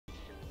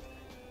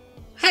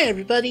Hi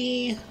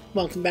everybody!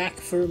 Welcome back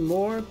for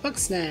more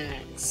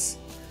Bugsnax.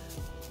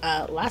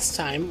 Last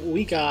time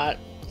we got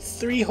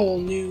 3 whole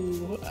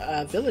new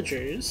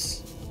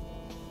villagers,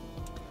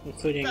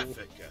 including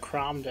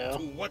Cromdo.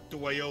 To what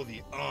do I owe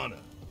the honor?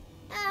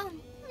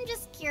 I'm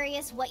just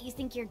curious what you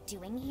think you're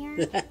doing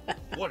here.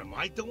 What am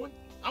I doing?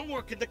 I'm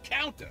working the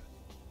counter.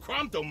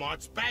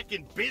 Cromdomart's back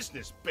in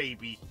business,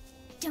 baby.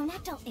 Don't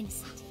act all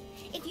innocent.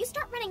 If you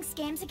start running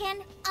scams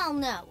again, I'll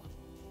know.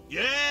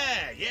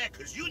 Yeah,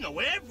 'cause you know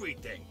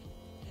everything.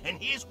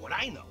 And here's what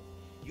I know.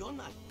 You're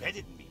not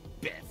better than me,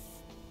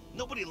 Beth.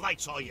 Nobody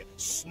likes all you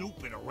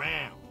snooping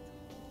around.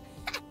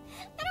 I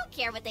don't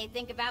care what they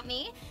think about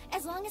me,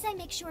 as long as I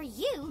make sure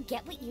you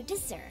get what you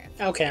deserve.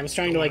 Okay, I'm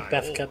starting to like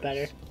Bethka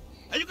better.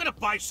 Are you gonna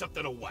buy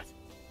something or what?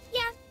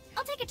 Yeah,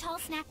 I'll take a tall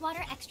snack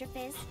water extra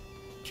fizz.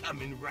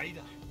 Coming right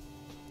up.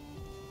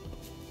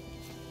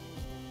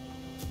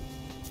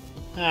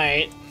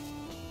 Alright.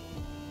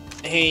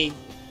 Hey,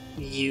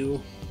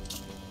 you.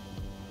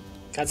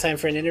 Got time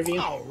for an interview?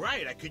 All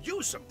right, I could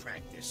use some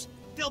practice.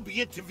 They'll be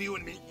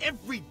interviewing me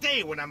every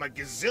day when I'm a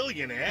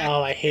gazillionaire.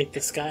 Oh, I hate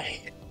this guy.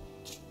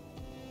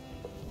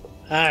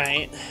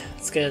 Alright,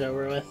 let's get it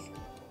over with.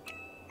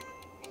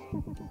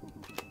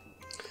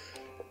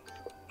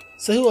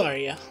 So who are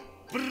you?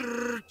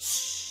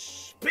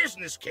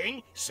 Business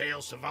king,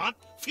 sales savant,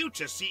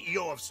 future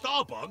CEO of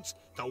Starbucks,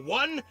 the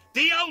one,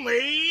 the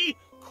only,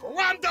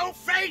 Cromdo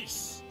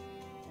Face!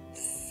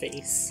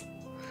 Face.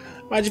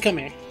 Why'd you come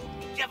here?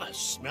 You ever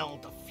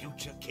smelled the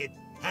future, kid?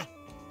 Huh?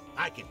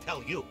 I can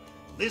tell you,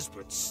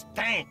 Lisbeth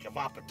stank of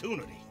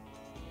opportunity.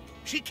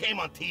 She came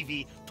on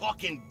TV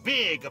talking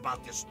big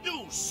about this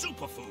new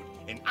superfood,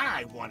 and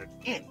I wanted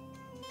in.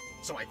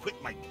 So I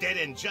quit my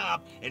dead-end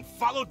job and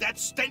followed that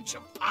stench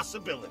of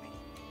possibility.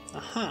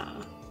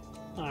 Uh-huh.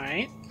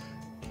 Alright.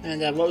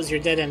 And what was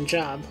your dead-end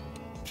job?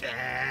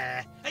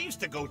 I used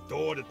to go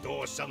door to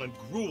door selling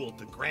gruel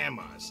to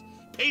grandmas.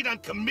 Paid on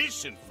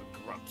commission, for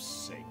Grump's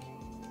sake.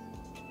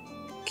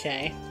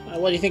 Okay.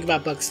 What do you think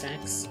about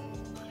Bugsnax?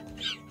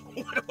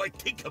 What do I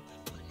think of?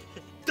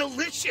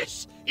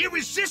 Delicious!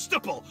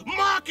 Irresistible!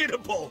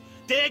 Marketable!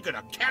 They're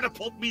gonna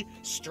catapult me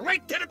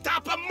straight to the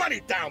top of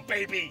Moneytown,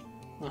 baby!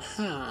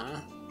 Uh-huh.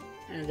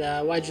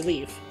 And why'd you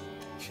leave?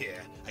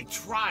 Yeah, I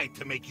tried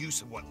to make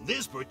use of what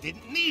Lisbeth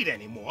didn't need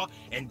anymore,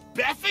 and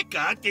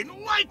Bethica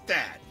didn't like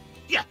that.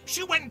 Yeah,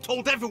 she went and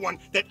told everyone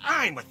that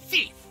I'm a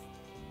thief.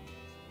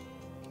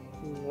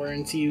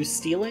 Weren't you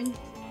stealing?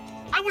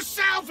 I was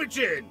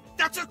salvaging!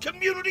 That's a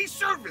community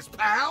service,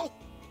 pal!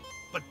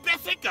 But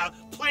Bethica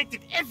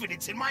planted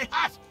evidence in my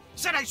hut,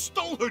 said I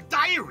stole her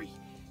diary.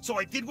 So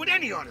I did what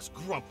any honest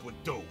grump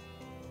would do.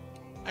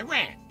 I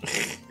ran.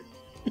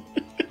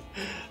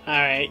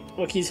 Alright,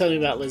 what can you tell me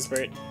about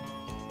Lisbeth?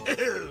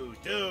 Oh,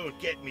 don't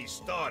get me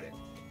started.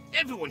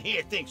 Everyone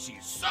here thinks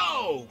she's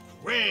so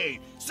great,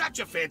 such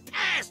a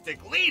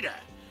fantastic leader.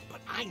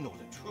 But I know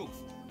the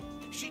truth.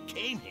 She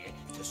came here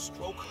to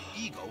stroke her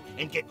ego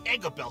and get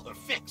Eggabell her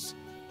fix.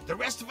 The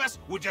rest of us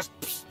were just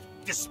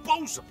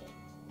disposable.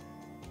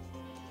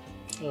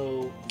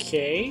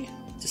 Okay.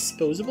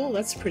 Disposable?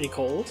 That's pretty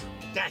cold.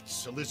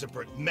 That's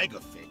Elizabeth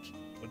Megafig.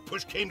 When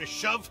push came to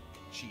shove,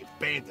 she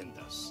abandoned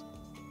us.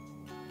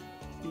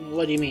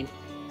 What do you mean?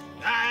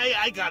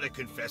 I gotta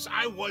confess,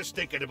 I was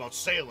thinking about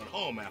sailing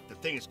home after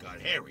things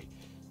got hairy.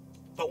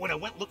 But when I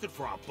went looking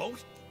for our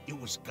boat, it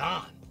was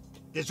gone.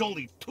 There's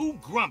only 2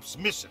 grumps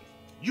missing.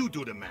 You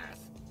do the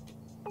math.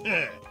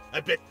 I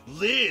bet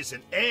Liz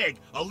and Egg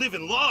are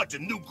living large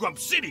in New Grump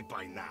City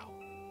by now.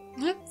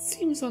 That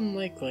seems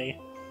unlikely.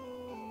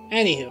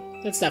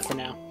 Anywho, that's that for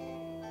now.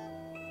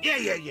 Yeah,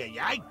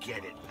 I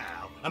get it,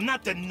 pal. I'm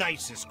not the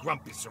nicest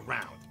grumpus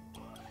around.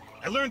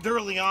 I learned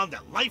early on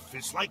that life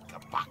is like a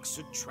box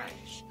of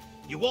trash.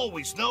 You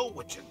always know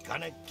what you're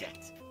gonna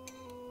get.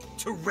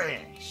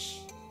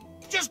 Trash.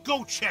 Just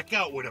go check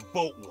out where the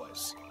boat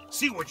was.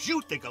 See what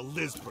you think of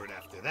Lisbeth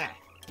after that.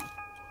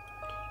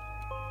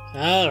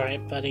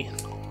 Alright, buddy.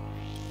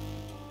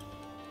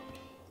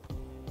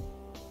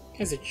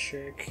 Guy's a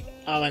jerk.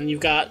 Oh, and you've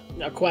got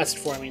a quest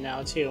for me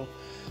now, too.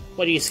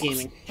 What are you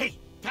scheming? Hey,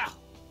 pal,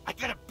 I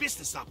got a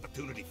business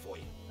opportunity for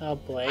you. Oh,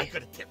 boy. I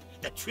got a tip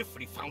that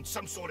Triffany found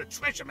some sort of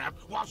treasure map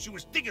while she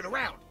was digging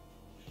around.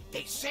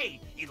 They say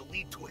it'll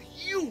lead to a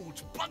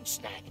huge bug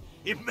snack.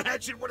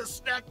 Imagine what a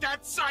snack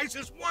that size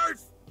is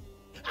worth.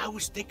 I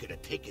was thinking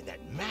of taking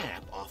that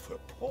map off her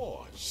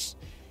paws.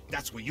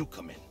 That's where you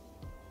come in.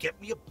 Get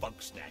me a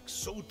bug snack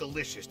so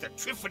delicious that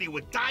Triffany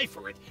would die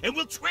for it, and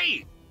we'll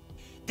trade.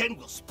 Then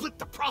we'll split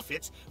the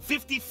profits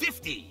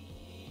 50-50.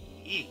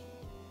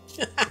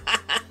 Did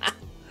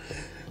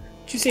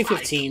you say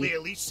 15? I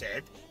clearly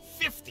said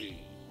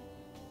 50.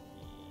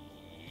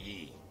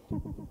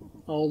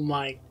 Oh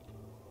my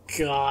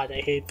god,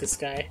 I hate this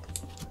guy.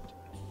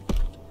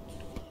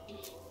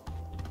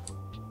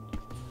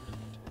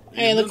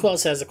 Hey, look who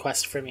else has a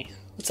quest for me.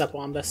 What's up,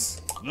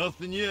 Wombus?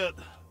 Nothing yet.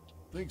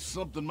 Think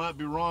something might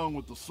be wrong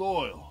with the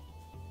soil.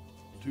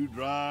 Too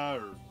dry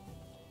or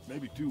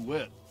maybe too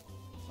wet.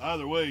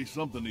 Either way,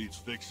 something needs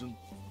fixing.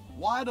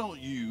 Why don't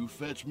you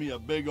fetch me a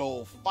big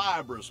old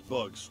fibrous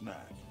bug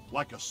snack,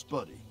 like a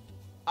spuddy?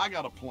 I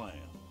got a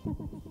plan.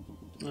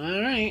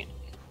 Alright.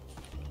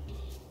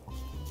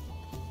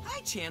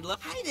 Hi, Chandler.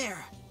 Hi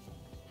there.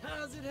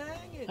 How's it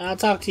hanging? I'll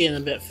talk to you in a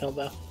bit,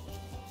 Philbo.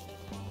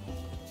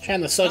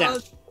 Chandler, slow down.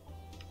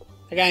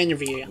 I gotta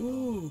interview you.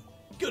 Ooh,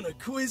 gonna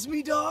quiz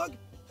me, dog?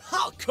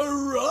 I'll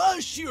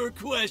crush your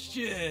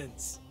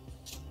questions.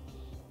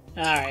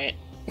 Alright.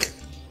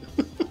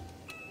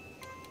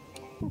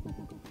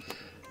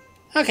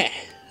 Okay,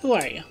 who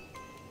are you?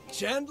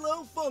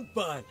 Chandler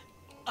Funkbun.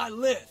 I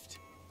lift.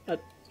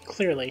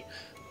 Clearly.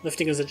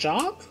 Lifting is a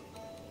job?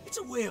 It's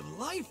a way of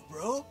life,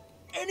 bro.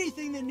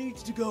 Anything that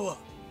needs to go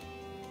up.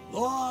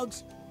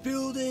 Logs,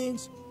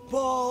 buildings,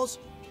 balls,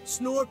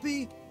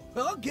 Snorpy.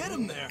 I'll get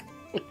them there.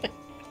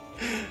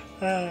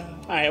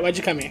 Alright, why'd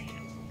you come here?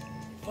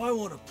 If I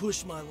want to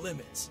push my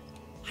limits,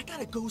 I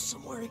gotta go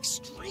somewhere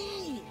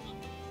extreme.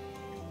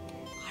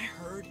 I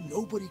heard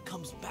nobody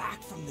comes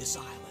back from this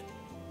island.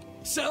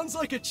 Sounds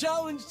like a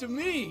challenge to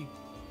me.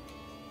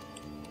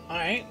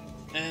 Alright,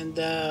 and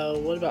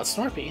what about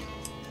Snorpy?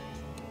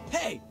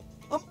 Hey,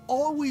 I'm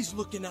always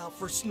looking out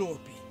for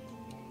Snorpy.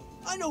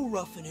 I know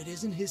roughing it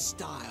isn't his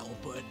style,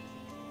 but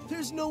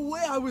there's no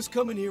way I was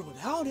coming here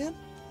without him.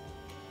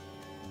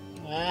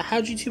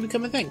 How'd you two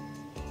become a thing?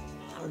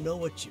 I don't know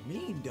what you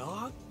mean,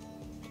 dog.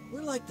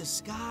 We're like the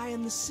sky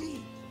and the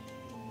sea.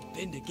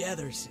 Been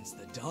together since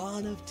the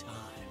dawn of time.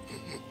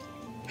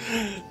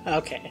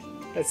 Okay,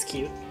 that's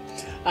cute.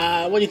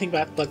 What do you think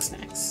about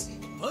Bugsnax?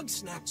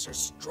 Bugsnax are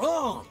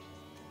strong.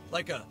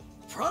 Like a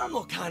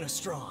primal kind of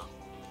strong.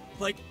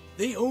 Like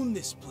they own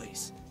this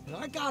place, and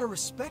I gotta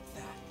respect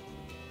that.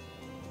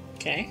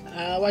 Okay,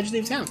 why'd you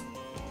leave town?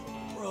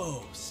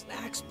 Bro,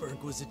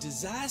 Snacksburg was a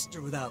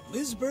disaster without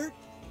Lizbert.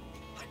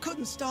 I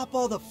couldn't stop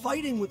all the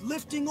fighting with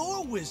lifting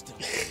or wisdom.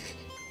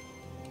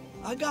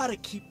 I gotta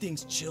keep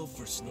things chill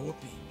for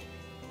Snorpy.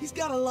 He's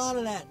got a lot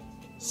of that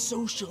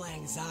social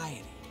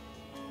anxiety.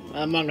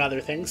 Among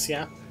other things,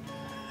 yeah.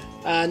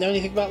 Know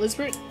anything about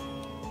Lizbert?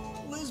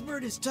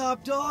 Lizbert is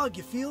top dog,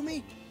 you feel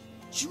me?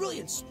 She really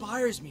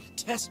inspires me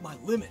to test my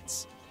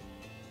limits.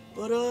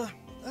 But,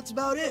 that's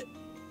about it.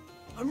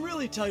 I'm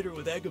really tighter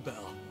with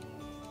Eggabell.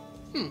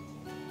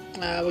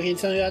 What can you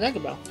tell me about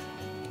Eggabell?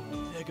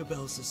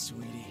 Eggabell's a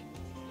sweetie.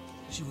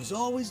 She was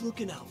always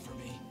looking out for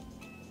me.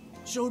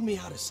 Showed me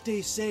how to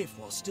stay safe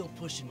while still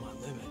pushing my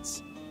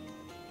limits.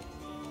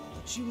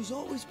 But she was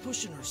always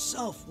pushing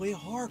herself way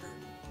harder.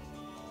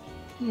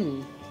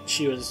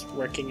 She was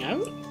working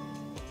out?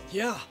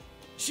 Yeah,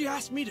 she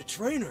asked me to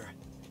train her.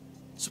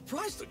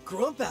 Surprised the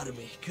grump out of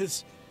me,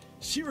 because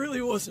she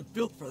really wasn't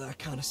built for that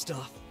kind of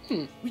stuff.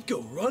 We'd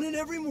go running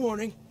every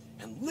morning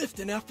and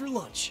lifting after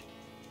lunch.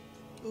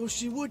 Though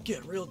she would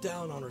get real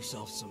down on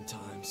herself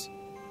sometimes.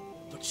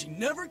 But she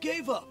never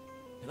gave up,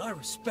 and I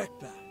respect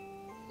that.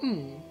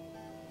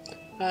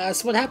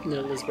 So what happened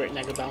to Lizbert and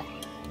Eggabell?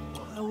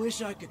 I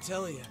wish I could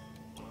tell you.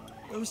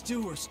 Those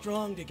two were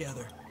strong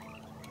together.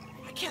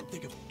 I can't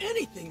think of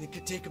anything that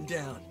could take them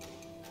down.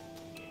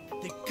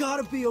 They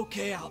gotta be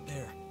okay out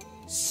there.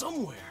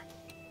 Somewhere.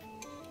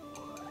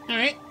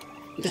 Alright.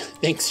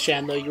 Thanks,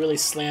 Chandler. You really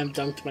slam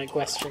dunked my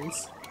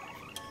questions.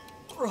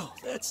 Bro,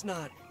 that's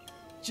not...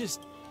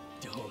 Just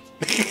don't.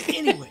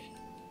 Anyway,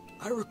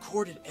 I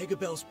recorded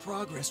Eggabell's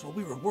progress while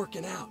we were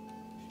working out.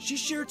 She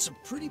shared some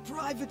pretty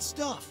private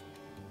stuff.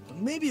 But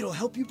maybe it'll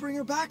help you bring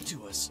her back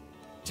to us.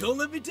 Don't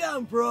let me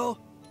down, bro.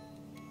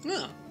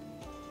 Oh.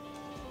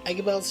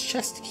 Eggabell's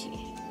chest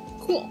key.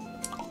 Cool.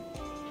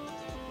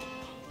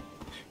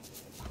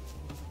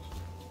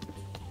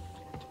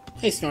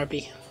 Hey,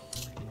 Snorpy.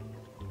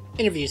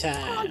 Interview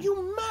time. Are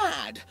you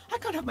mad? I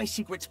can't have my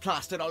secrets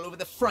plastered all over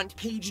the front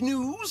page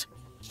news.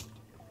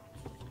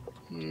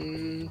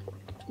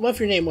 What if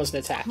your name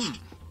wasn't attached?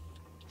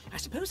 I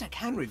suppose I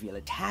can reveal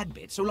a tad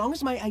bit, so long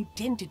as my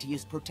identity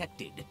is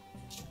protected.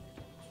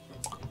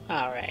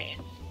 Alright.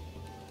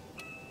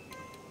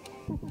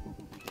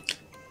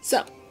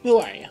 So, who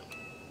are you?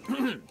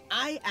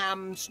 I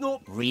am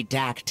Snort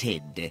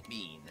Redacted.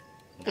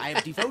 I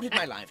have devoted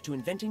my life to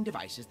inventing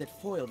devices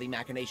that foil the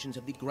machinations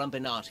of the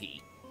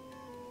Grumpinati.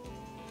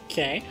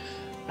 Okay.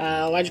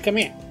 Why'd you come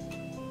here?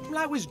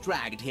 I was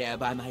dragged here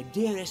by my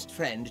dearest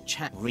friend,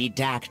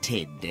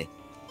 Redacted.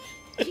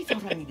 He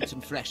thought I needed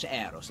some fresh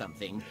air or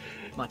something.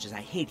 Much as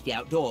I hate the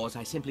outdoors,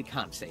 I simply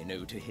can't say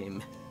no to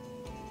him.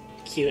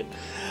 Cute.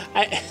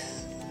 I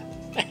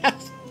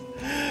have...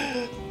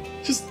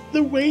 Just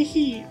the way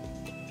he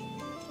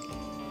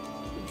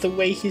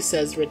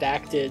says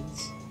redacted,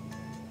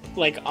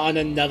 like, on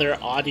another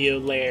audio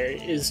layer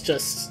is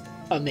just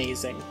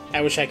amazing.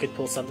 I wish I could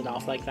pull something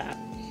off like that.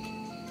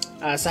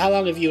 So how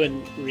long have you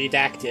and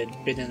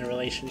Redacted been in a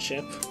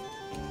relationship?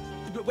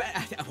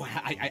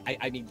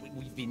 I mean,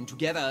 we've been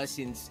together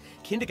since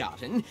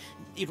kindergarten.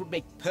 It would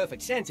make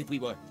perfect sense if we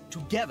were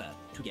together.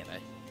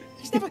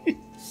 He's never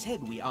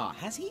said we are,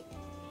 has he?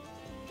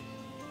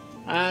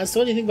 So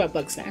what do you think about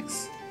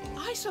Bugsnax?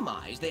 I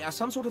surmise they are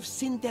some sort of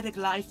synthetic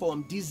life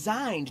form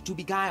designed to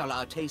beguile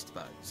our taste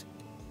buds.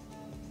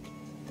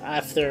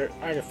 If they're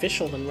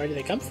artificial, then where do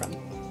they come from?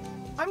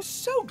 I'm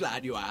so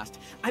glad you asked.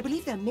 I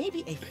believe there may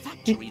be a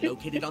factory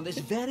located on this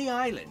very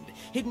island,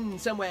 hidden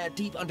somewhere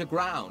deep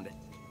underground.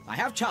 I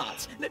have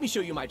charts. Let me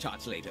show you my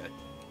charts later.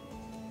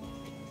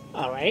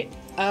 Alright.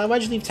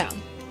 Why'd you leave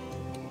town?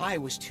 I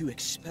was too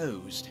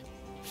exposed.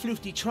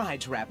 Floofty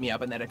tried to wrap me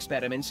up in their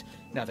experiments,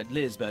 now that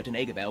Lisbeth and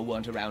Agabel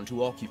weren't around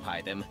to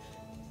occupy them.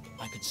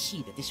 I could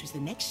see that this was the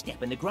next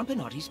step in the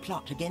Grumpinotti's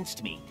plot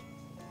against me.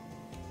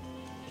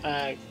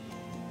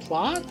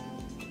 Plot?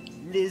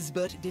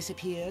 Lisbeth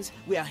disappears,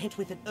 we are hit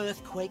with an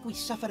earthquake, we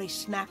suffer a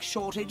snack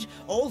shortage,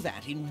 all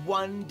that in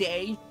one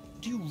day?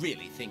 Do you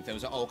really think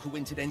those are all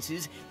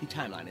coincidences? The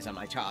timeline is on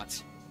my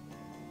charts.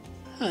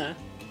 Huh.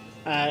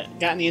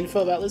 Got any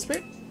info about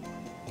Lisbeth?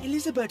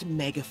 Elizabeth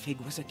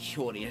Megafig was a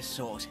curious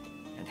sort,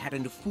 and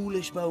hadn't a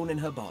foolish bone in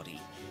her body.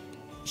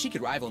 She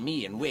could rival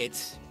me in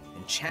wits,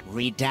 and chat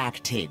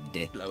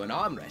redacted, blow and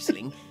arm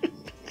wrestling.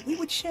 We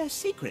would share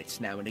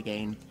secrets now and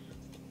again.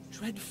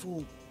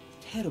 Dreadful,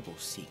 terrible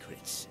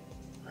secrets.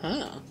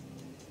 Huh.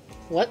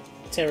 What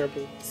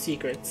terrible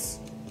secrets?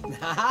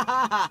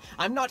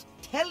 I'm not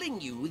telling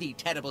you the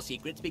terrible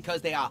secrets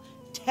because they are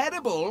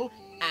terrible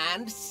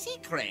and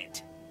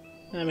secret.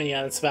 I mean,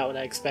 yeah, that's about what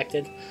I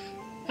expected.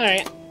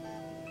 Alright.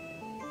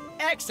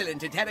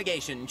 Excellent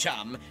interrogation,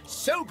 chum.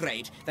 So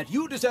great that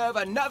you deserve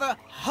another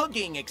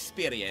hugging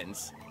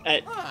experience.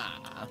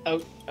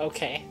 Oh,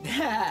 okay.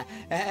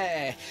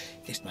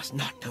 This must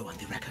not go on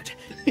the record.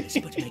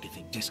 Elizabeth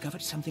Megafig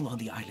discovered something on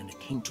the island and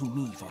came to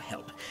me for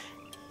help.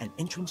 An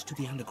entrance to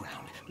the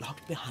underground,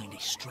 locked behind a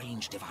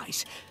strange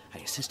device. I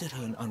assisted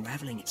her in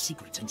unraveling its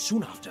secrets, and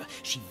soon after,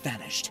 she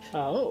vanished.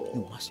 Oh.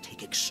 You must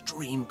take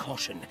extreme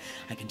caution.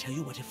 I can tell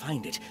you where to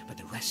find it, but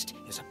the rest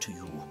is up to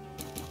you.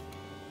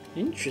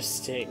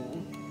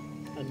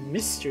 Interesting. A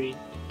mystery...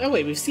 Oh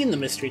wait, we've seen the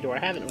mystery door,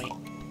 haven't we?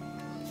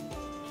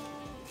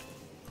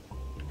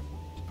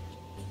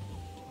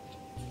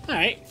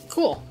 Alright,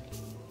 cool.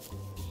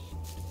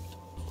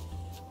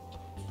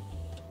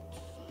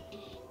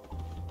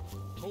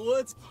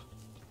 Let's...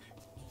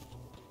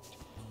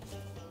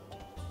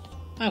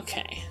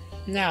 Okay,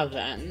 now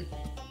then.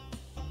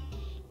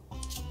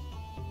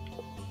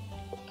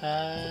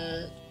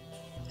 I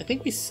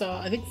think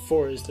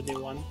 4 is the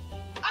new one.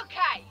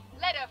 Okay,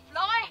 let her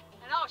fly,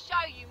 and I'll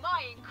show you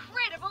my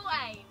incredible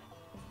aim.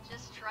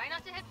 Just try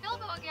not to hit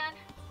Bilbo again.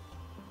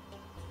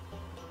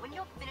 When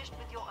you're finished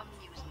with your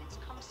amusements,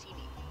 come see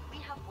me. We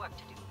have work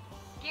to do.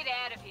 Get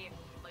out of here,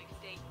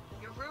 Floofty.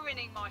 You're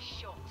ruining my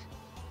shot.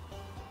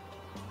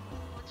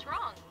 What's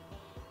wrong?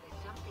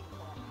 There's something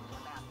awful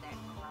about that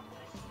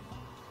Grumpus.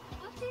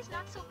 Floofty's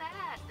not so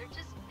bad. They're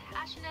just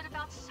passionate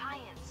about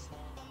science.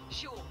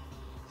 Sure,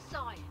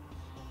 science.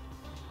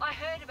 I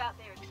heard about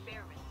their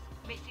experiments,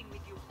 messing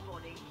with your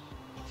body.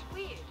 It's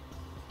weird.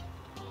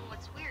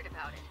 What's weird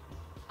about it?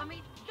 I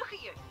mean, look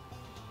at you.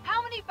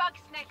 How many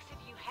Bugsnax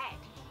have you had?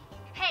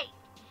 Hey,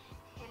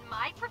 in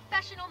my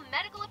professional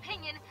medical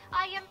opinion,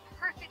 I am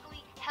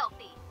perfectly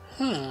healthy.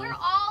 We're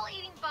all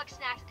eating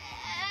Bugsnax,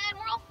 and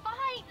we're all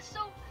fine,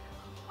 so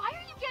why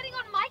are you getting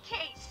on my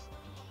case?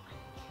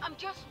 I'm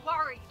just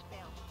worried,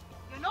 Bill.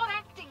 You're not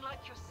acting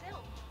like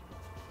yourself.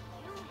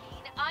 You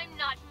mean I'm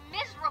not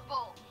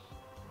miserable?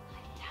 I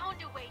found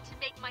a way to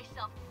make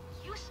myself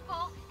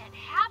useful and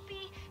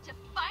happy, to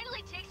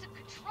finally take some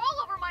control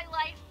over my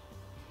life.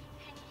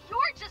 And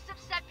you're just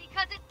upset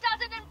because it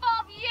doesn't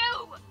involve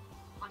you!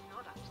 I'm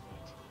not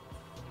upset.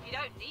 If you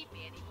don't need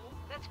me anymore,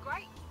 that's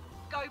great.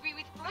 Go be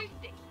with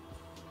Floofty.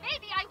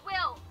 Maybe I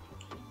will.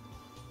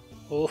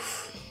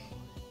 Oof.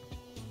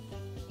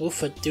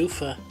 Oofa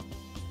doofa.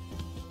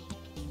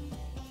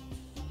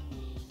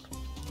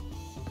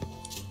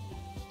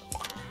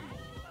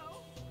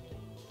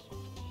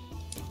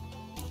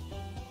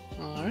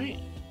 Alright,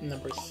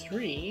 number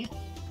 3.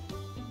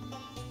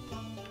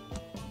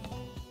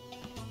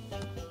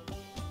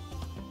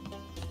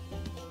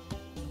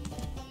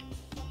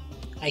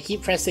 I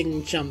keep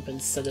pressing jump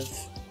instead of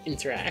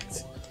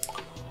interact.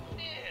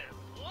 Damn,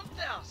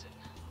 1,000.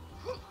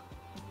 Whew.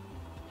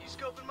 You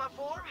scoping my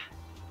form?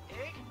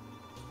 Egg?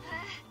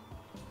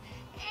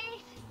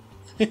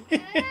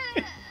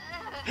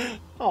 8.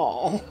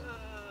 Oh.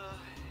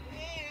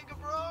 Hey, Egg,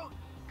 bro.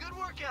 Good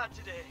workout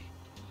today.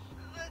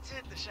 Let's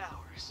hit the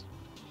showers.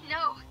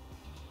 No.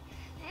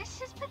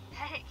 This is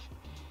pathetic.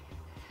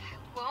 I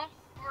won't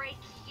break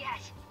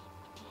yet.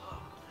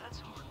 Oh, that's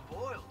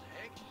hard-boiled,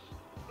 Egg.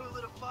 Who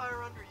lit a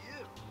fire under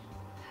you?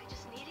 I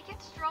just need to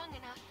get strong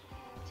enough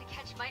to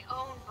catch my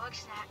own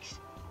Bugsnax.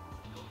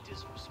 No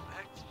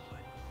disrespect, but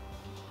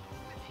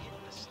you've been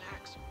hitting the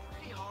snacks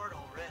pretty hard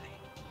already.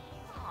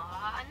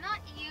 Aw,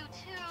 not you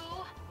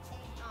too.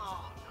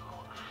 No.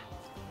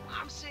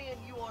 I'm saying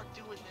you aren't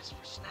doing this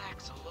for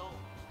snacks alone.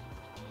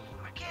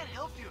 I can't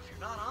help you if you're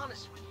not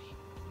honest with me.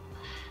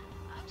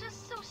 I'm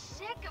just so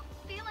sick of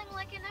feeling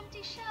like an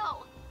empty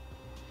shell.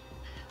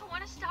 I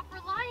want to stop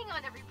relying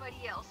on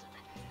everybody else.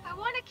 I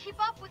want to keep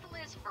up with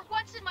Liz for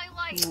once in my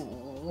life.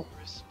 Oh.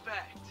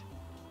 Respect.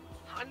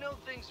 I know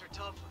things are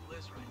tough with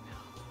Liz right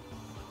now.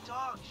 But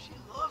dog, she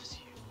loves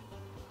you.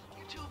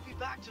 You're two will be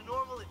back to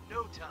normal in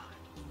no time.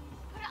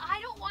 But I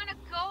don't want to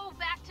go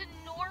back to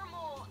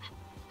normal.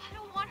 I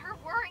don't want her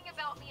worrying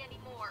about me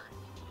anymore.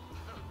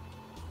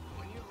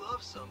 When you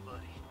love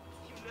somebody,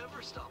 you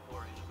never stop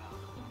worrying about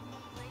them.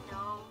 I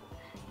know.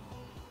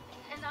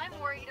 And I'm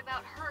worried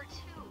about her,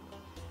 too.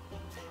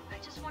 I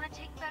just want to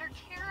take better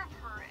care of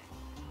her.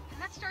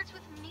 And that starts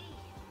with me.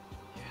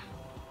 Yeah,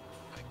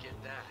 I get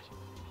that.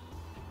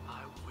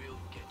 I will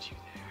get you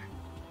there.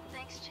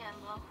 Thanks,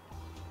 Chandlo.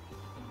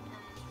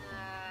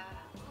 And,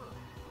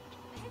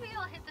 maybe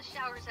I'll hit the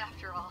showers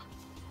after all.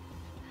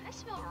 I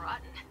smell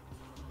rotten.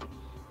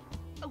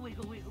 A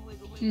wiggle, wiggle,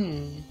 wiggle,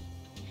 wiggle.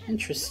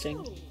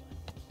 Interesting.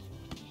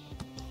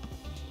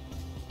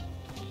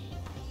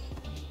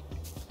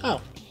 Oh.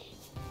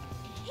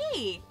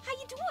 Hey, how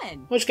you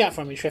doing? What you got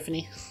for me,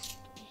 Tiffany?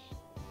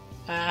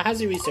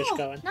 How's your research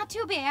going? Not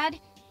too bad.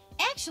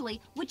 Actually,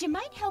 would you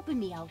mind helping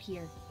me out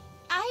here?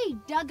 I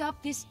dug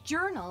up this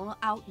journal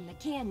out in the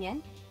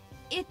canyon.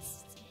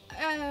 It's,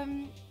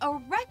 a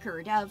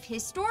record of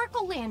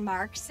historical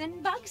landmarks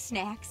and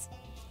Bugsnax.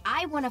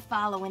 I want to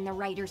follow in the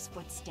writer's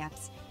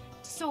footsteps.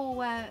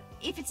 So,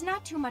 if it's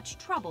not too much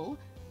trouble,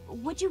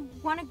 would you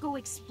want to go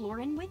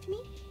exploring with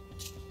me?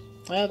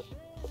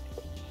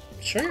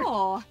 Sure.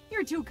 Oh,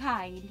 you're too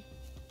kind.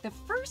 The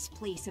first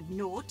place of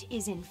note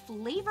is in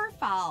Flavor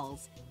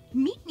Falls.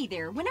 Meet me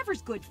there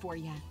whenever's good for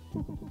you.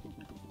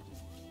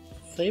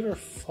 Flavor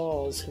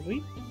Falls. Have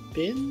we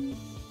been?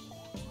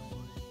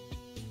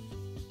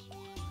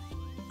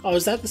 Oh,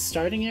 is that the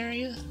starting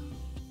area?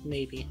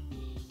 Maybe.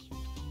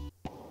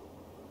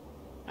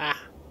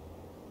 Ah.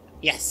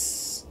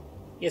 Yes.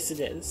 Yes, it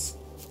is.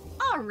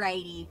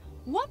 Alrighty.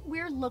 What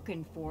we're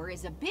looking for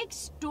is a big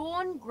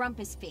stone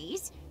grumpus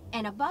face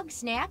and a bug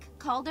snack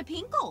called a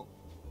pinkle.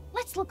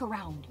 Let's look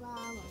around.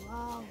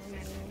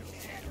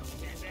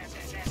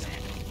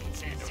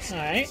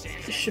 Alright,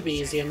 this should be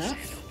easy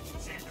enough.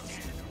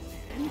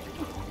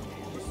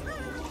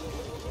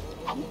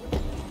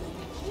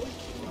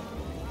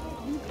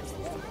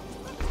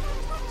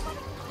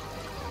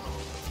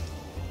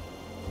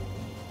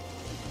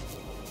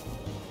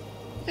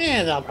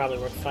 And that'll probably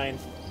work fine.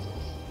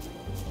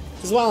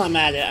 Because while I'm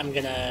at it, I'm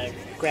gonna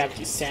grab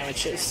these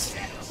sandwiches.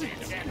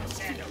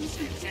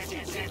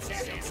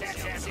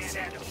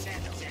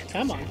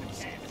 Come on.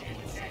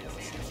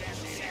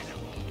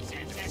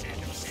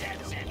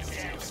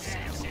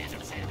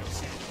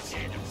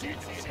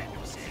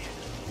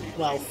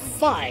 Well,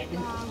 fine.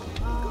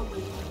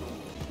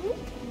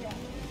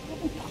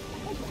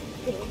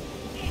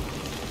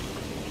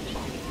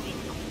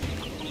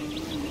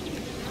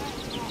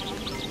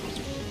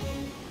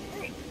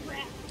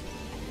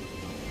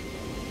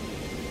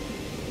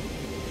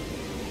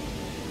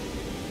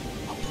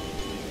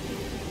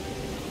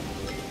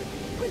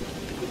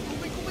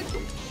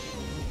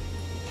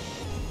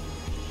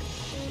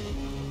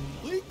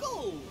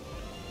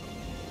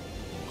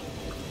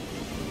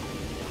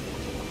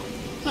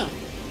 Huh.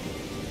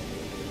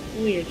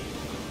 Weird.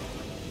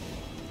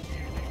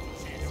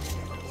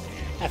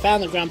 I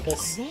found the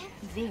Grumpus. That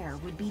there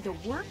would be the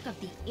work of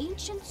the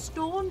ancient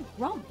stone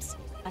grumps,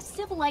 a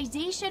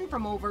civilization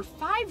from over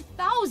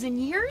 5,000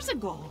 years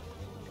ago.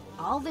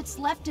 All that's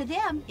left of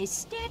them is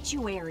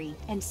statuary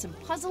and some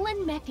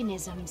puzzling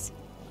mechanisms.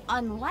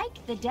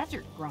 Unlike the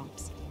desert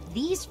grumps,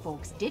 these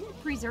folks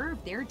didn't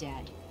preserve their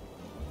dead.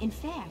 In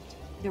fact,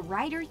 the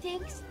writer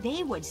thinks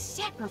they would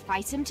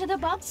sacrifice him to the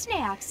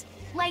Bugsnax,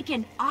 like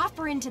an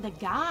offering to the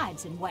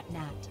gods and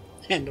whatnot.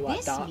 And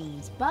This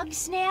means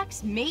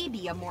Bugsnax may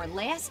be a more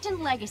lasting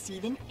legacy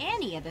than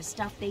any of the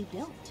stuff they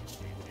built.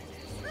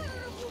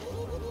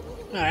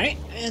 Alright,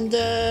 and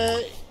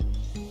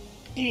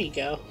here you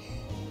go.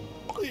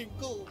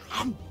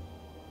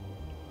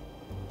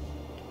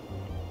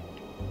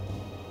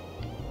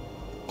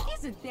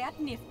 Isn't that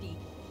nifty?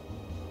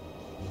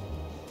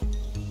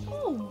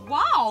 Oh,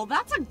 wow,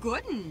 that's a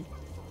good one.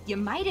 You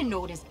might have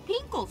noticed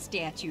Pinkle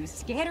statues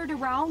scattered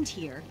around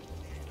here.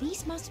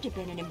 These must have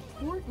been an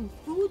important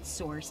food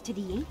source to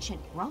the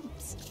ancient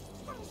grumps.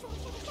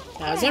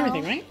 That's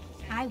everything, right?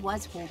 I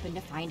was hoping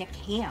to find a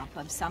camp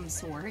of some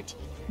sort.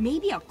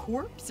 Maybe a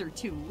corpse or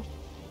two.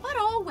 But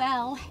oh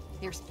well,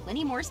 there's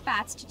plenty more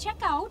spots to check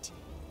out.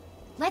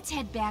 Let's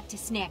head back to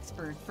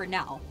Snacksburg for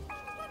now.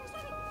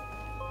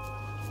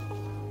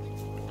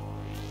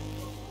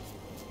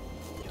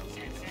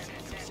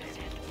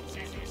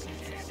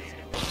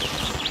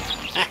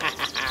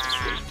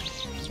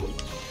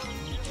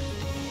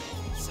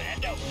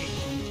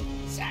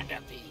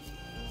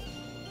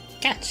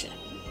 Gotcha.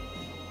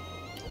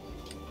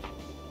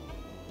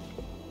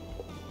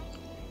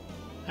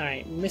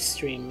 Alright,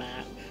 mystery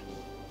map.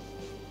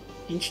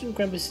 Ancient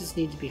grumpuses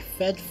need to be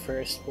fed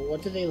first, but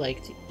what do they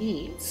like to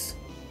eat?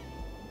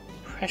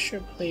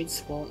 Pressure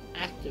plates won't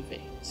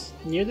activate.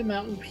 Near the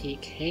mountain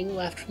peak, hang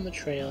left from the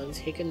trail and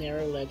take a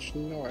narrow ledge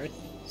north.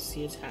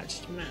 See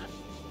attached map.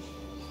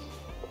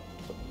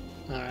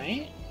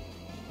 Alright.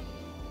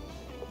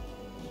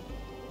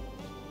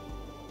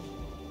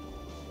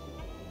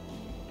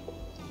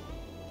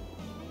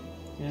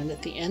 And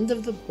at the end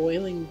of the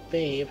boiling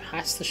bay,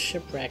 past the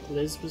shipwreck,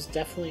 Liz was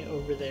definitely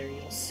over there,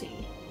 you'll see.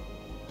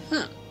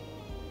 Huh.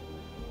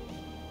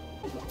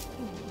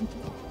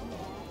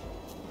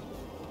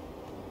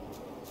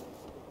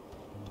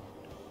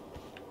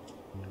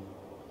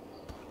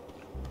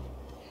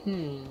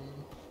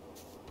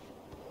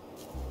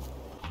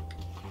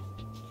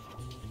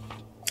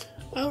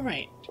 Oh,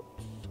 right.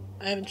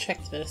 I haven't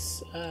checked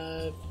this.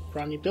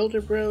 Brawny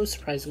Builder Bro,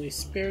 surprisingly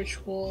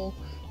spiritual,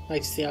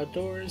 likes the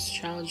outdoors,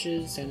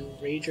 challenges, and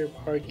rager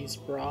parties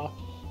bra.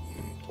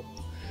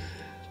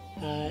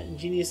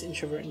 Ingenious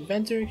introvert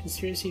inventor,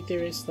 conspiracy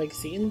theorist,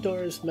 likes the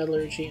indoors,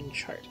 metallurgy, and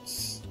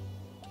charts.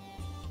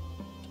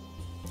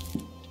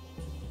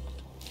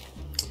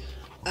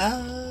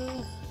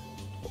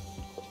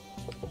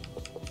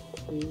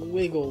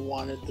 Wiggle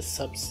wanted the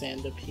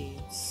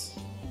substantipedes.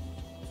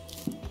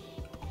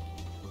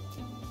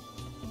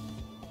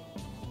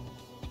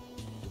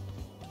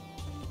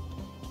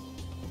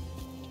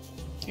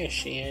 Here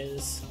she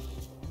is.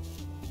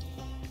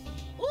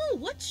 Ooh,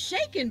 what's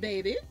shaking,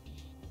 baby?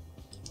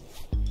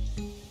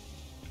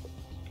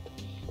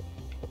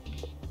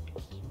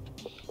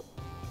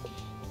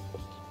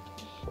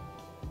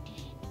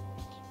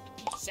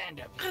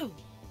 Stand up. Oh.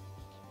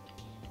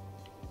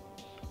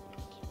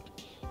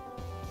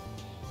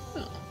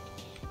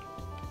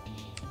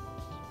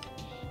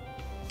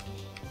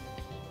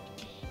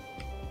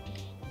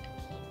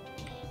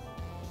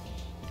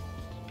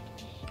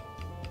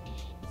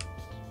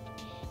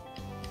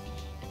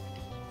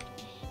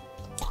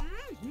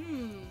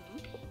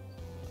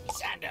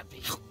 Stand up.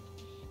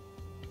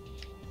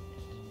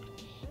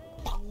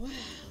 Wow.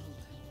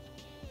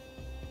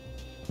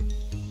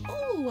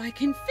 Oh, I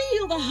can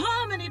feel the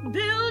harmony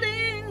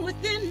building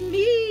within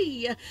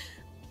me.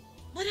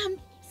 But I'm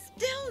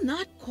still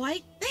not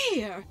quite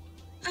there.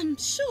 I'm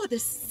sure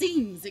this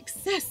seems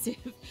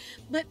excessive,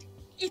 but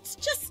it's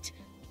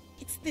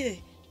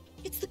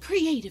the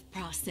creative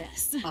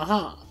process.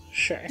 Uh-huh,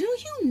 sure. Do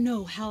you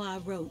know how I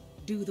wrote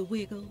Do the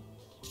Wiggle?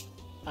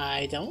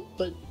 I don't,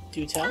 but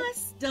do tell. I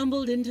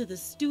stumbled into the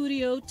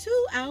studio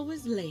 2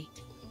 hours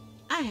late.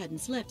 I hadn't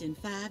slept in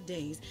 5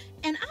 days,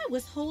 and I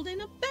was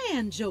holding a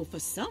banjo for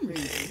some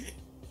reason.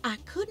 I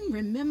couldn't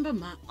remember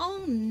my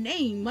own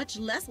name, much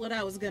less what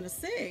I was gonna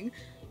sing.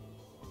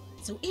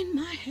 So in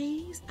my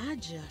haze, I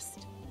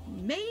just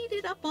made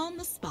it up on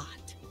the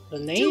spot. The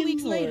name 2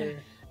 weeks or...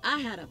 later, I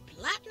had a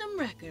platinum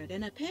record,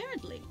 and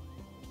apparently,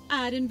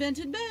 I'd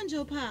invented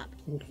banjo pop.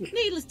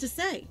 Needless to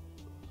say,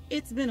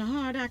 it's been a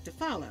hard act to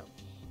follow.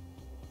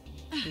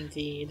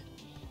 Indeed.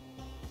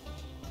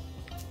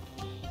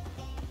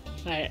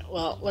 Alright,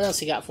 well, what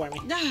else you got for me?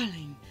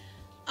 Darling,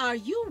 are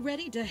you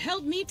ready to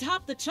help me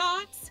top the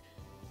charts?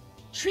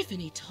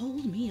 Triffany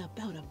told me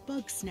about a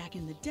Bugsnax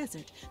in the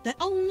desert that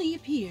only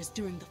appears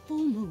during the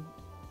full moon.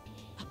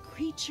 A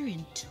creature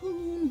in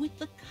tune with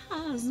the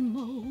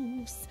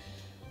cosmos.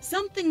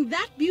 Something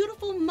that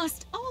beautiful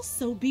must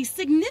also be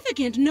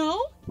significant,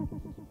 no?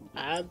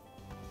 I'd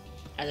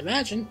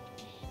imagine.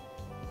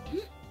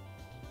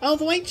 Oh,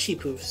 the white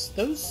sheepoofs.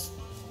 Those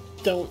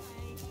don't...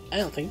 I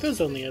don't think those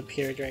only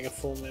appear during a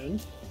full moon.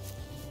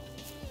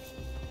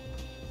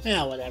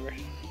 Yeah, whatever.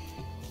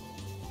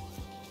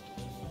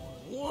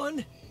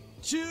 1,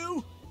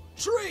 2,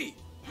 3.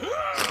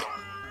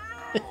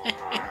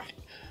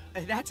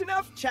 That's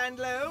enough,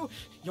 Chandlo.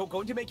 You're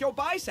going to make your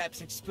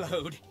biceps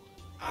explode.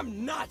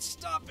 I'm not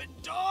stopping,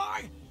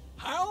 dog.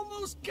 I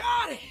almost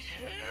got it.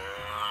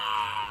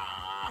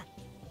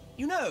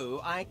 You know,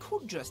 I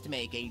could just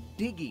make a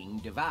digging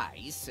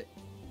device.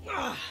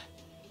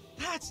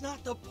 That's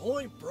not the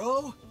point,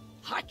 bro.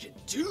 I can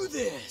do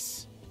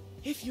this.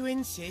 If you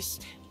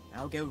insist,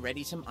 I'll go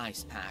ready some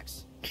ice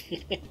packs.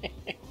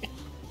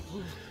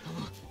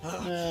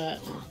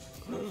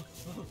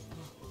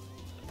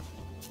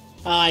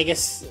 I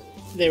guess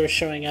they were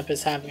showing up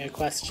as having a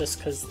quest just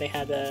because they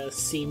had a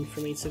scene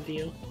for me to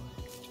view.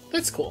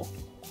 That's cool.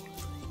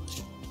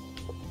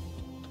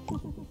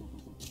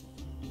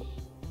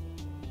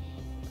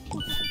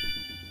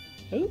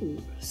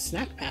 Ooh,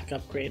 snack pack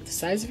upgrade. The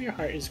size of your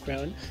heart has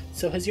grown,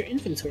 so has your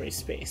inventory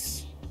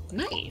space.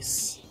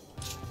 Nice.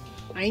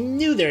 I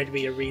knew there'd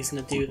be a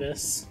reason to do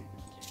this.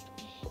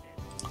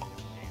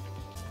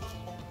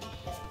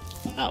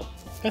 Oh,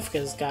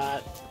 Bifka's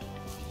got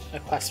a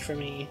quest for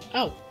me.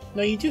 Oh,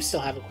 no, you do still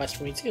have a quest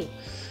for me too.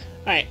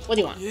 Alright, what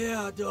do you want?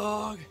 Yeah,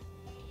 dog.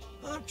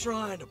 I'm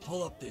trying to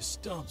pull up this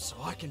stump so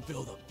I can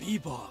build a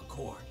b-ball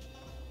cord.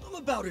 I'm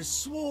about as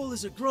swole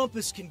as a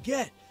grumpus can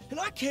get, and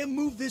I can't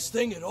move this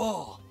thing at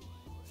all.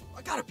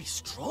 I gotta be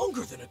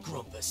stronger than a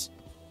grumpus.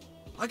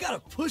 I gotta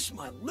push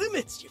my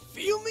limits, you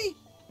feel me?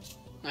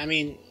 I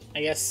mean,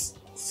 I guess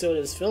so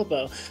does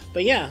Philbo.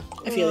 But yeah,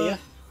 I feel ya.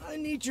 I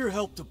need your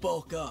help to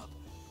bulk up.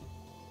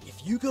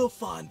 If you go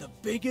find the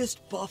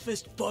biggest,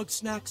 buffest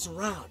Bugsnax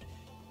around,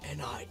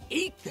 and I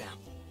eat them,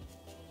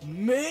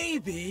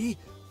 maybe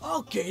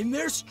I'll gain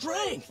their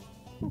strength.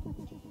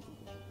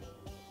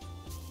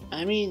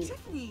 I mean,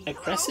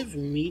 aggressive,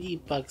 meaty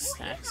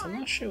Bugsnax. I'm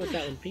not sure what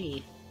that would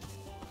be.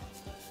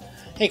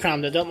 Hey,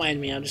 Cromdo, don't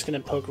mind me. I'm just gonna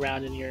poke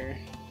around in your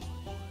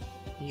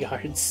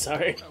yard.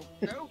 Sorry.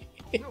 No, no,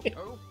 no,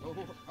 no,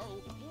 no.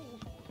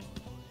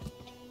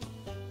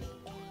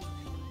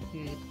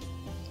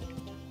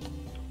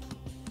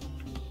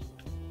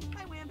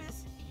 Hi,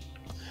 Wambus.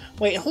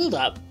 Wait, hold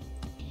up.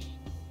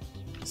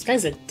 This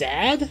guy's a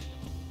dad?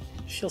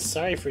 I feel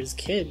sorry for his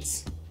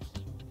kids.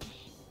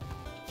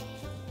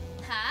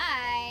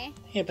 Hi.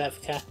 Hey,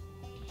 Bevka.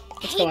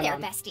 What's Hey going there,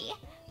 on? bestie.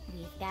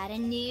 We've got a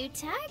new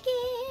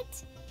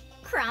target.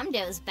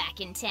 Cromdo's back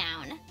in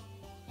town.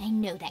 I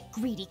know that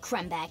greedy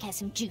crumbag has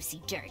some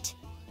juicy dirt.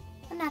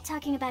 I'm not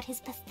talking about his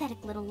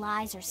pathetic little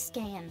lies or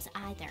scams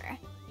either.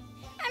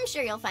 I'm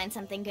sure you'll find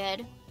something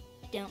good.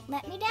 Don't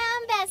let me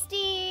down,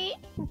 bestie.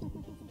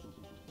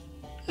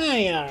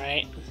 Hey,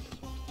 alright.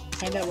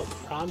 Find out what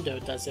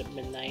Cromdo does at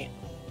midnight.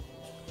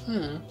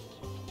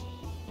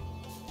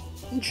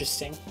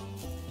 Interesting.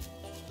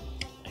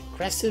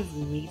 Aggressive,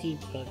 meaty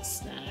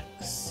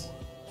Bugsnax.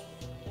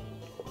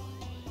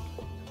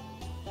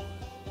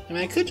 I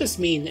mean, I could just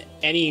mean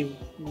any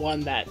one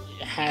that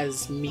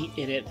has meat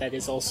in it that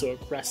is also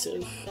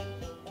aggressive.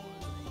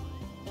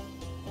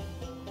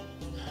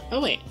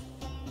 Oh, wait.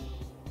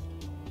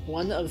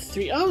 One of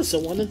three. Oh, so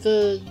one of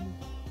the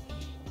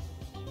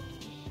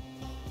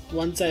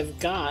ones I've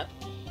got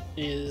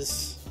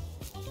is...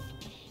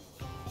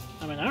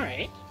 I mean,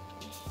 alright.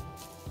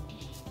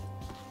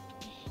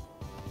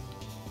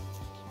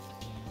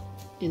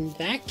 In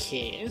that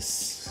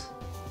case...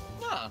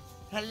 Ah,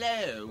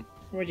 hello.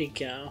 Where'd he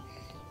go?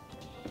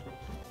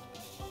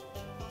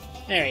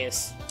 There he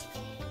is.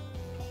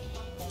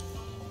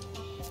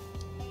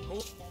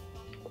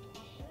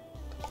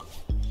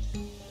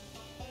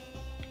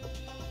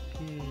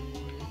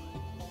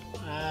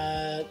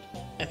 I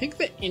think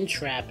the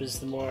Intrap is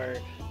the more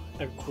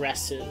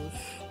aggressive.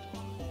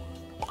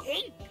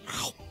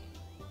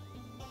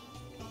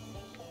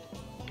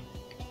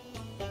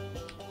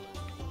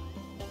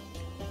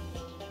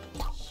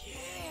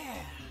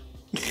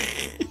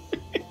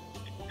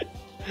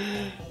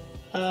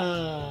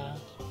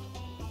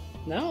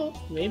 No,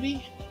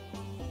 maybe?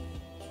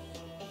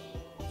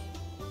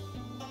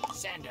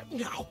 Send him.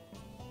 No.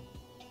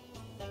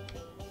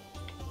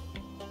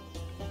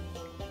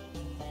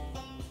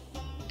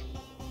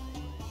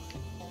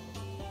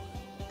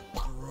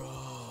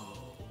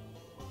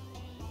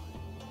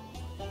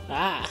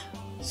 Ah,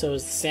 so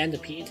is the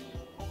Sandipede.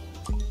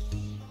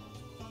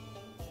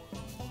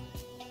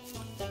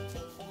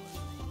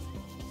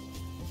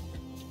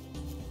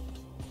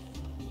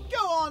 Go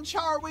on,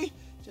 Charlie.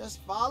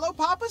 Just follow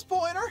Papa's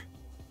pointer.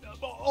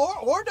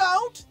 Or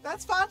don't.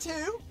 That's fine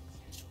too.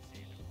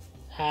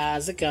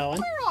 How's it going?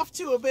 We're off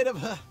to a bit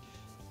of a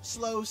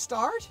slow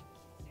start.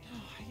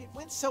 It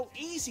went so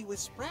easy with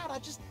Sprout, I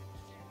just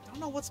don't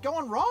know what's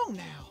going wrong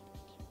now.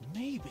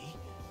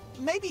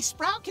 Maybe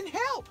Sprout can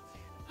help.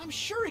 I'm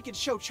sure he can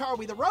show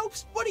Charlie the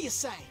ropes. What do you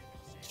say?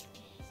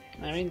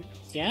 I mean,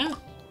 yeah.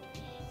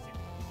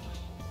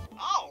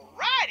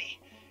 Alrighty.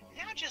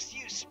 Now just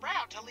use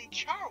Sprout to lead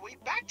Charlie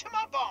back to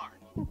my barn.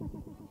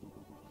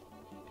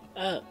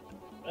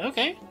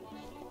 Okay.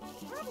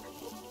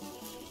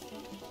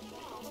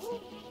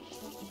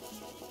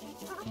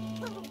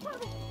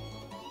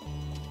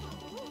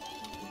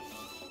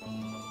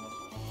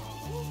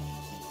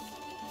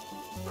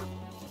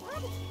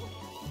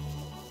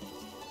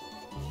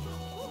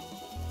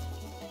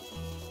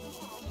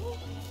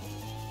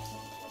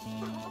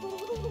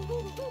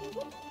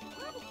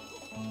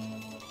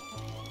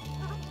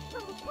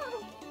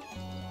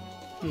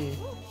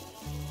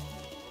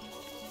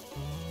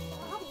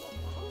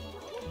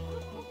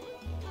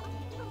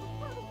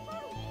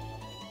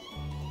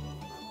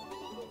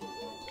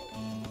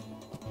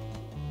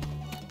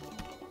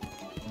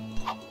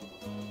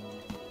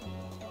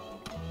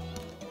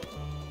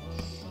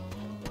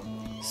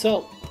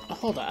 So,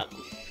 hold up.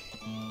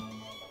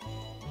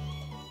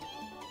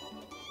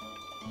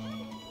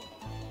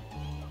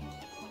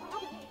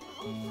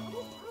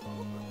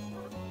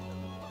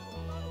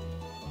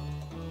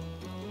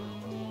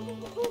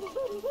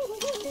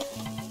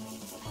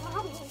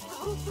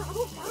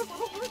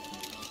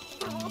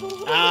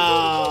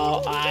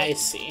 Oh, I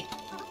see.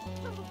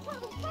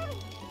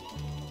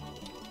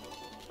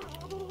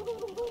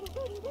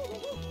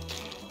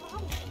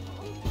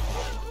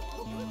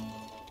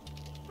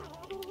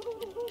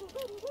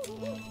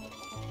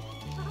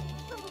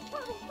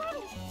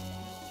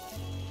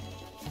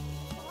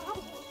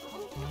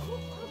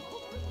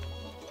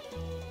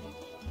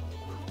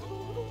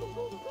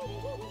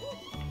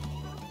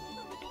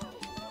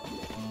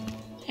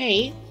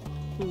 Hey,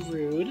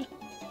 rude.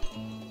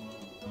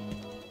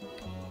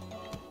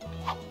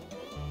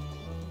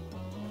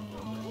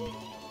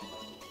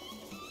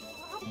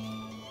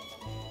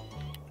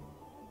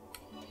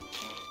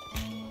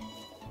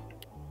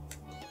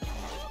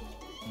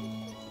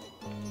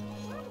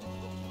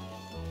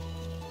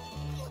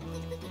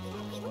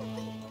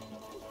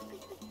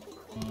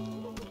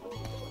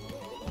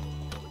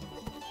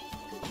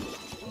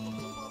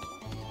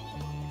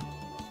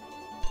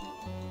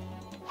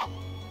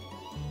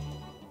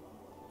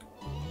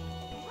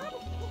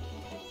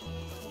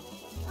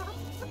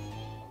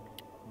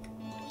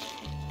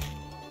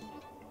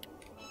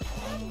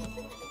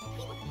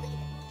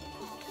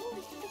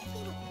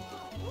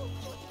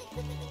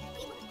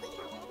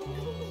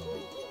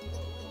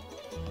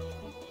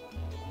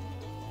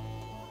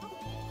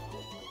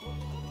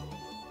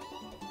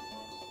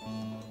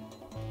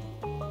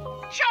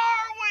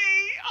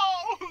 Charlie!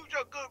 Oh, who's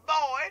a good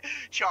boy?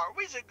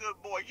 Charlie's a good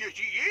boy, yes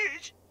he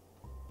is.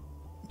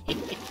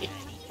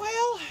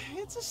 Well,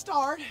 it's a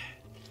start.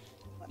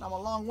 But I'm a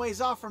long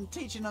ways off from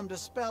teaching them to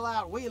spell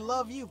out, "We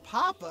love you,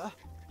 Papa."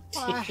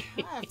 Why,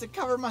 I have to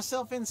cover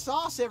myself in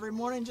sauce every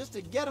morning just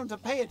to get them to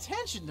pay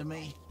attention to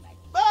me.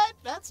 But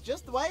that's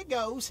just the way it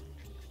goes.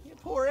 You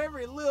pour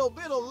every little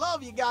bit of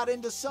love you got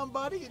into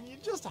somebody and you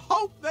just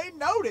hope they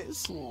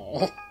notice.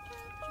 Aww.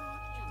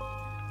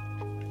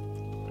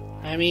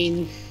 I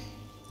mean,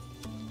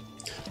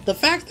 the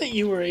fact that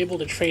you were able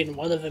to train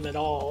one of them at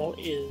all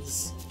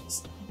is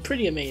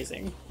pretty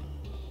amazing.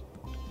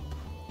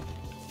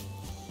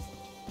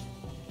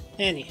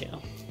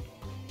 Anywho.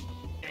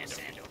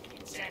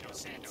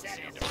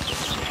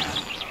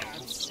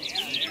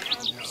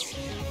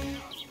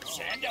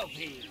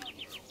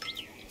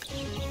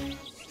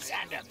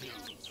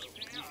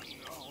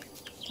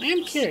 I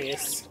am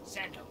curious.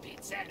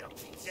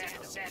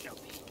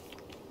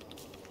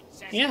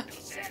 Yeah.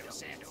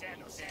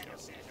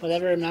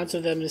 Whatever amount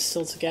of them is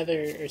still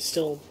together, or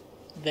still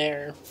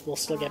there, we'll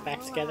still get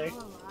back together.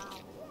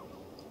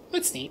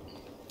 That's neat.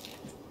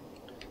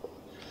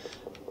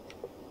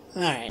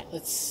 Alright,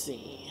 let's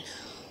see.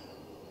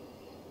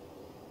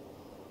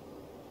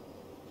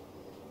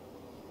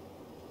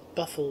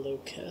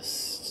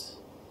 Buffalocust.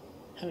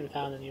 Haven't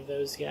found any of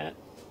those yet.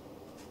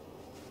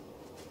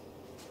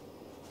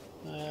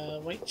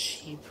 White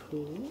sheep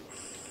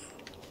hoof.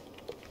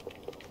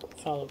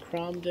 Follow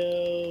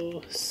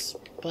Cromdo.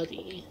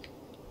 Spuddy.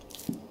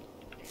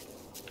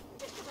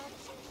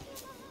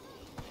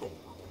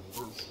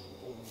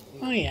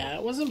 Oh yeah,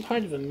 it wasn't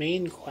part of a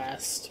main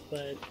quest,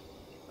 but...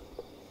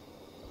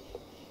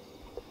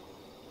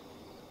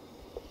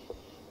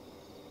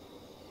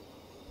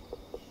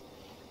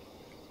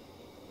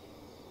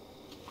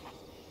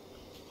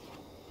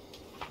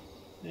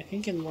 I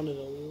think in one of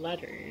the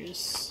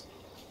letters...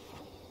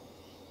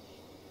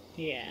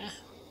 Yeah.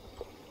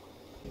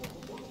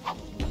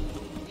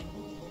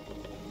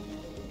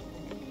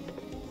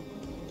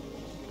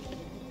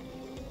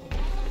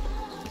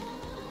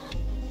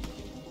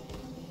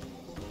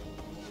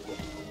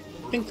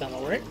 I think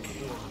that'll work.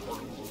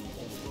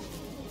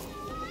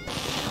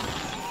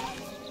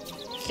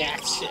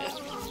 Gotcha.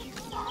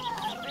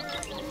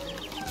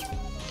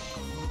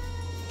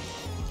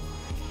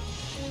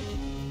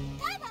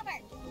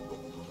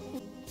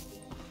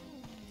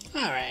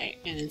 Alright,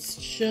 and it's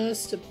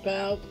just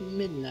about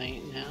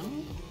midnight now.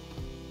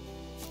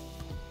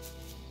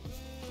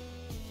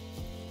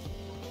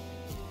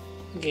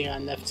 I think I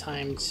got enough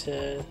time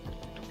to...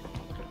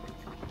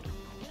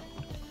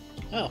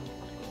 Oh.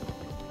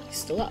 He's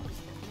still up.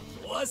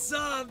 What's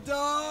up,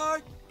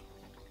 dog?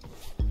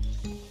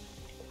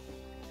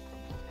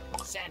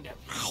 Stand up.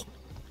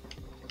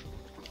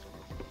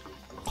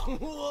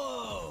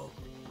 Whoa!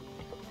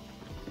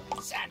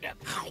 Stand up.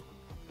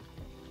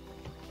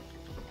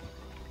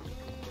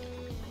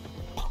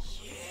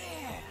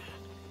 Yeah!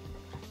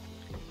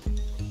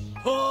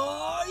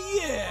 Oh,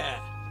 yeah!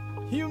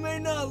 You may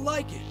not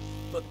like it,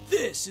 but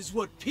this is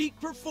what peak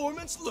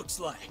performance looks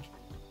like.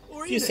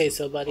 Or You say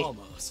so, buddy.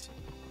 Almost.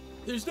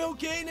 There's no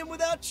gaining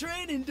without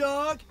training,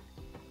 dog.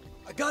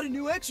 I got a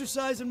new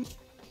exercise and...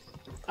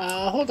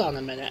 Hold on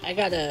a minute. I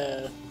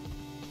gotta...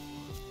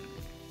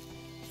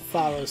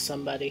 follow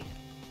somebody.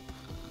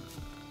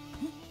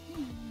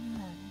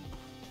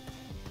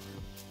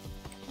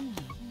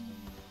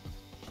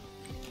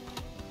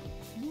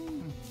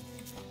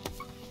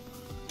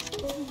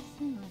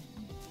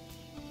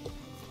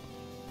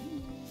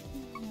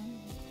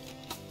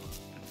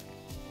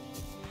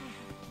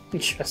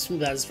 Trust me,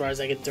 that's as far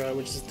as I could throw it,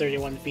 which is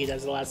 31 feet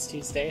as of last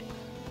Tuesday.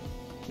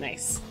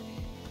 Nice.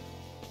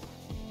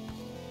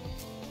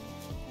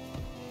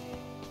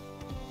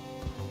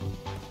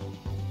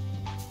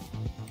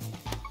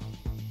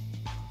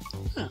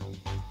 Huh.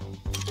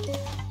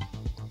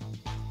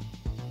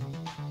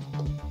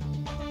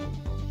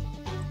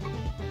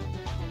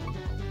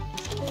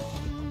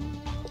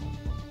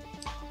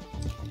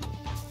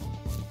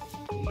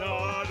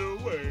 Not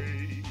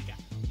awake,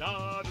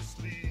 not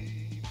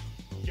asleep.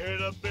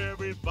 Get up,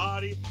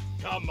 everybody.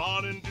 Come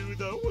on and do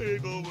the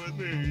wiggle with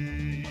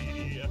me.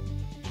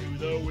 Do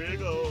the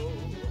wiggle.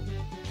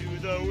 Do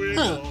the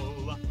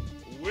wiggle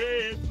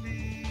with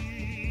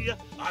me.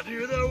 I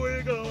do the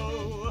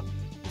wiggle.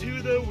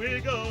 Do the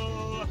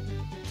wiggle.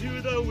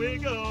 Do the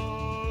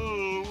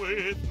wiggle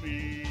with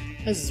me.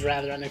 This is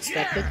rather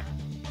unexpected.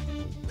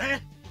 Yeah.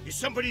 Is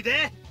somebody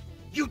there?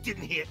 You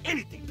didn't hear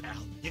anything,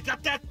 pal. You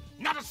got that?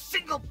 Not a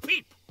single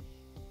peep.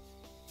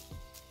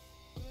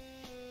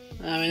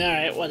 I mean,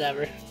 alright,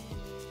 whatever.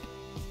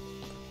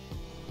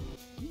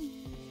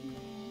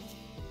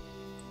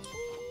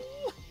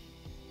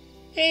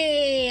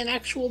 Hey, an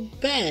actual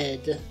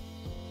bed.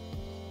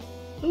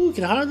 Ooh,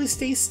 can hardly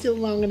stay still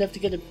long enough to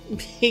get a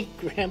big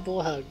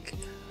Gramble hug.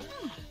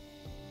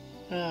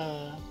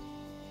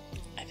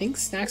 I think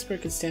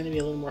Snaxburg could stand to be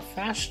a little more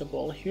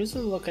fashionable. Here's a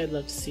look I'd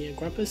love to see. A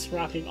Grumpus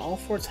rocking all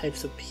 4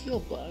 types of peel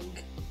bug.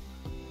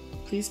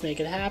 Please make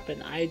it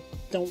happen. I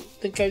don't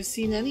think I've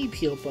seen any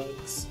peel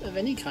bugs of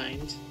any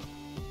kind.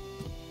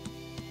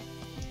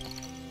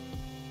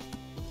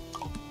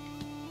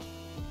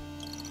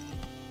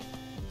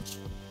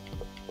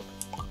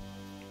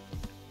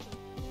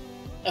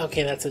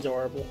 Okay, that's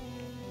adorable.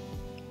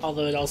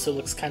 Although it also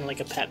looks kind of like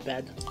a pet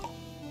bed.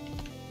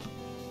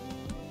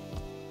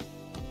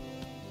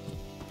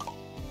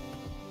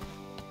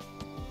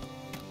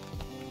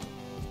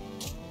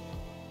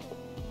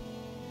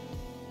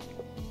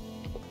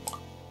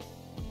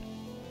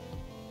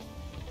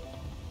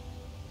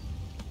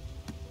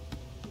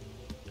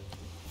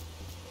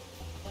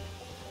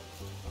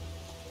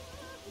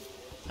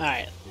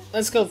 Alright,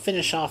 let's go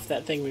finish off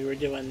that thing we were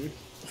doing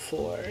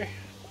before.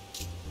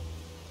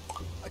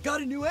 I got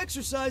a new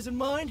exercise in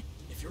mind,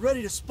 if you're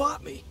ready to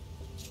spot me.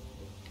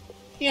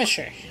 Yeah,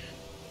 sure.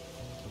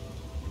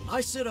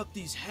 I set up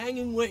these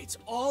hanging weights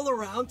all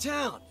around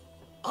town.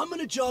 I'm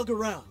gonna jog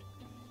around.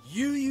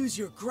 You use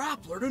your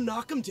grappler to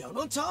knock them down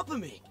on top of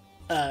me.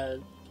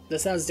 That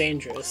sounds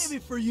dangerous.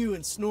 Maybe for you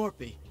and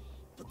Snorpy.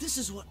 But this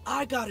is what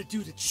I gotta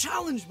do to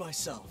challenge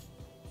myself.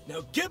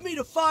 Now get me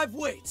to 5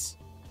 weights.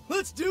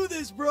 Let's do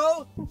this,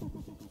 bro!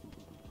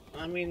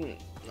 I mean,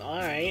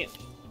 alright.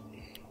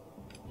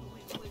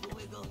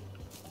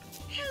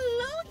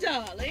 Hello,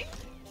 darling.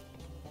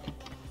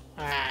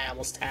 I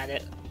almost had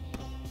it.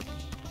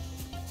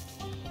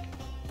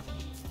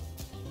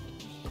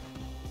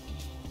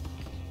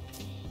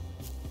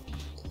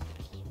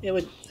 It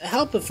would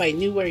help if I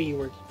knew where you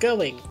were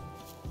going.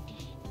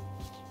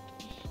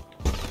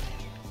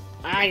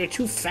 Ah, you're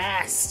too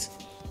fast.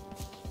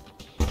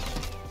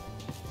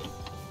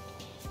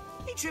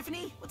 Hey,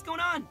 Tiffany, what's going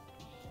on?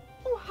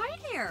 Oh, hi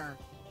there.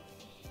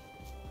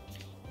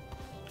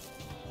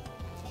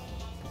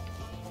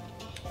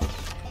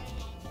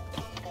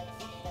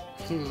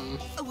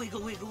 A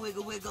wiggle, wiggle,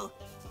 wiggle, wiggle.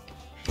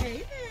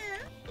 Hey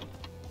there.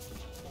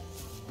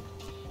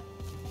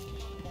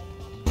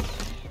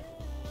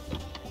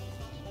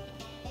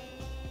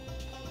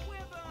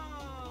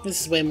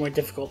 This is way more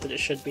difficult than it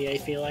should be, I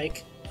feel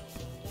like.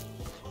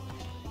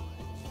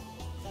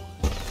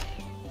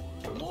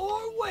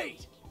 More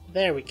weight!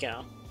 There we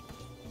go.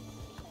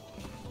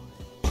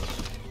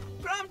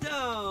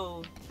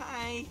 Prompto!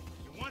 Hi.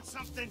 You want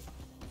something?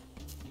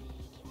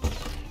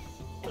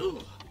 Ooh,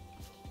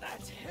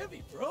 that's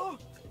heavy, bro.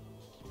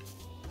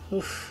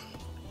 Oof.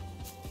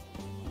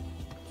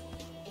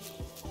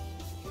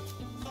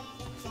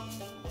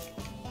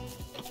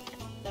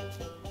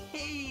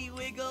 Hey,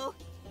 Wiggle.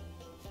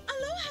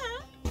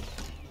 Aloha.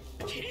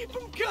 Keep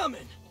them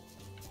coming.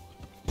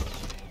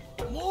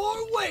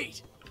 More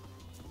weight.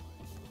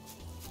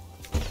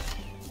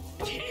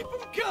 Keep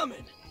them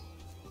coming.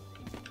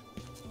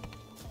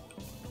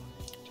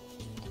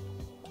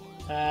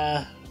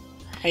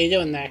 How you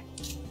doing there?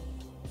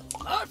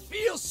 I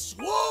feel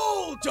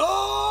swole,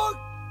 dog.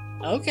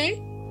 Okay.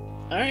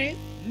 Alright.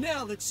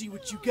 Now let's see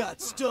what you got,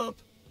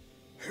 Stump.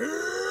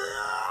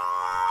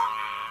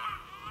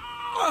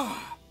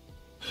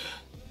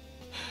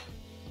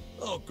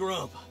 Oh,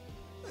 Grump.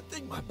 I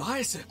think my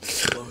bicep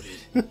exploded.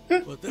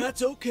 But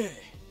that's okay.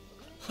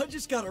 I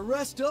just gotta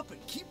rest up and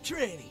keep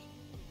training.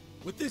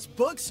 With this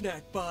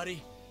Bugsnax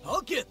body,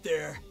 I'll get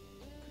there.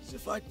 'Cause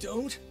if I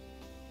don't,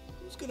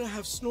 who's gonna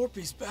have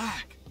Snorpy's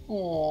back?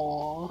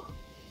 Aww.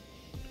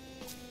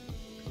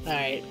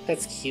 Alright,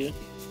 that's cute.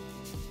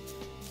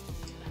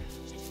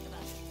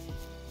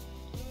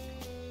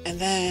 And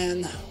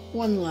then,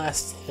 one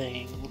last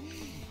thing.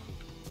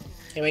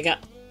 Here we go.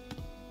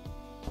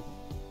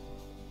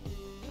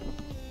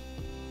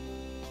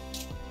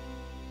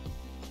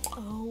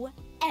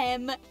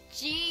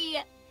 OMG!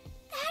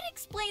 That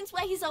explains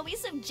why he's always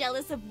so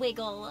jealous of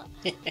Wiggle.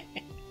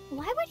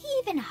 Why would he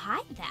even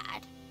hide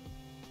that?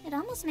 It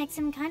almost makes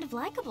him kind of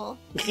likable.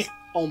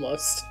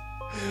 Almost.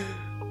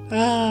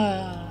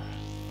 Alright.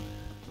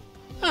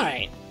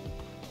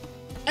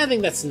 I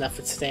think that's enough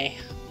for today.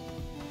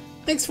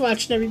 Thanks for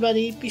watching,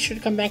 everybody. Be sure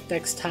to come back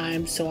next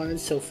time, so on and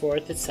so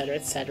forth, etc.,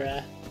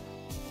 etc.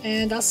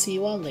 And I'll see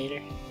you all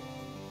later.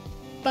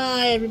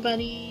 Bye,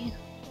 everybody!